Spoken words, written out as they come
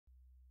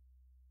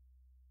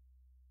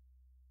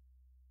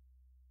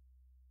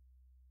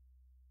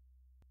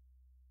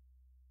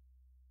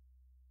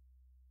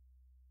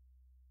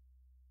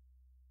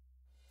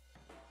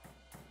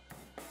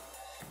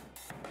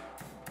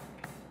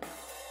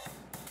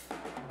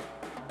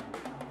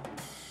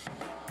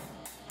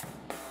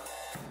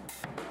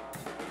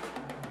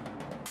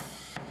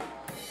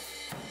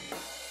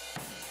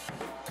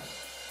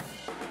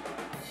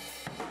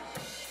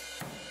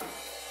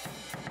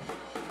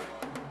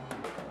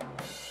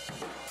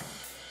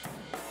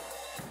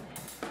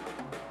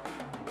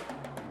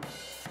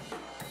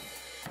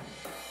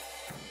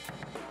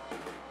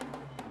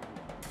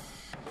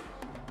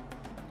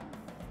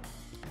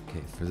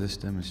Okay, for this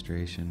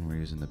demonstration, we're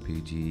using the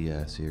PG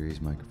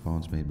series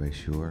microphones made by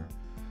Shure.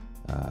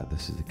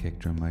 This is the kick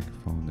drum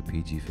microphone, the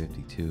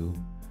PG52,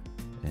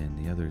 and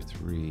the other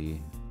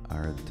three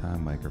are the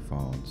tom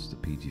microphones, the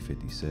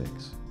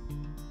PG56.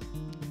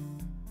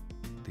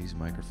 These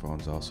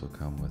microphones also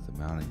come with the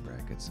mounting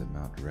brackets that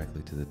mount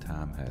directly to the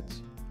tom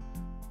heads.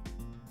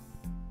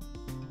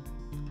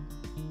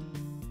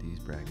 These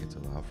brackets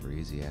allow for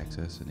easy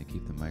access and to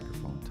keep the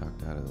microphone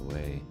tucked out of the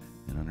way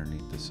and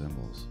underneath the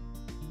cymbals.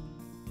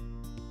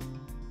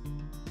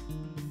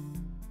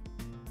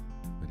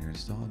 When you're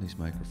installing these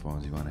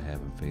microphones, you want to have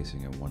them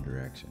facing in one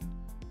direction.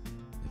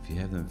 If you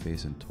have them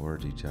facing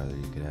towards each other,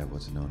 you could have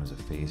what's known as a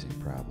phasing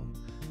problem,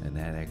 and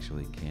that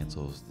actually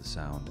cancels the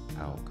sound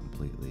out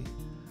completely.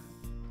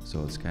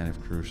 So it's kind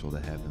of crucial to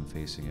have them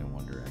facing in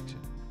one direction.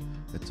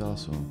 It's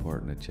also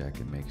important to check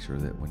and make sure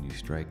that when you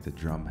strike the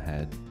drum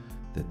head,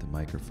 that the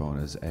microphone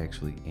is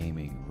actually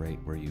aiming right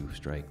where you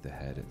strike the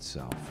head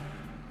itself.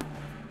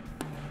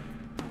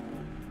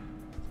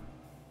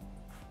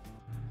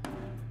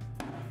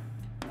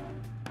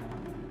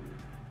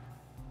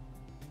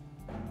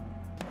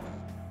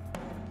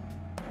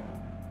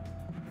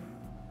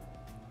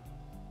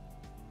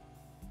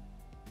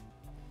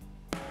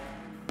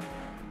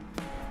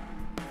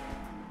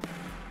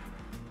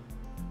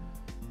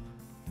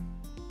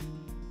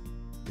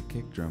 The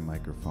kick drum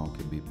microphone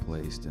can be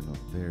placed in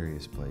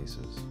various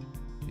places.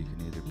 You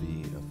can either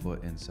be a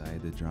foot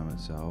inside the drum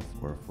itself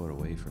or a foot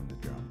away from the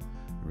drum.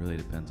 It really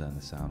depends on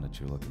the sound that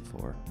you're looking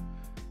for.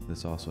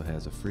 This also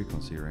has a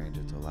frequency range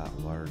that's a lot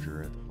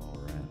larger at the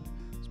lower end,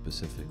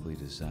 specifically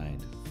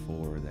designed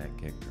for that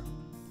kick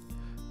drum.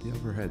 The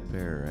overhead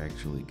pair are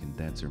actually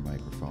condenser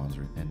microphones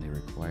and they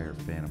require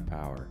phantom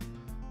power.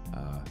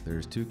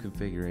 There's two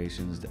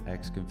configurations, the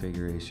X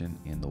configuration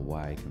and the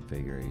Y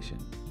configuration.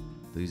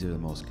 These are the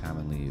most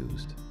commonly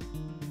used.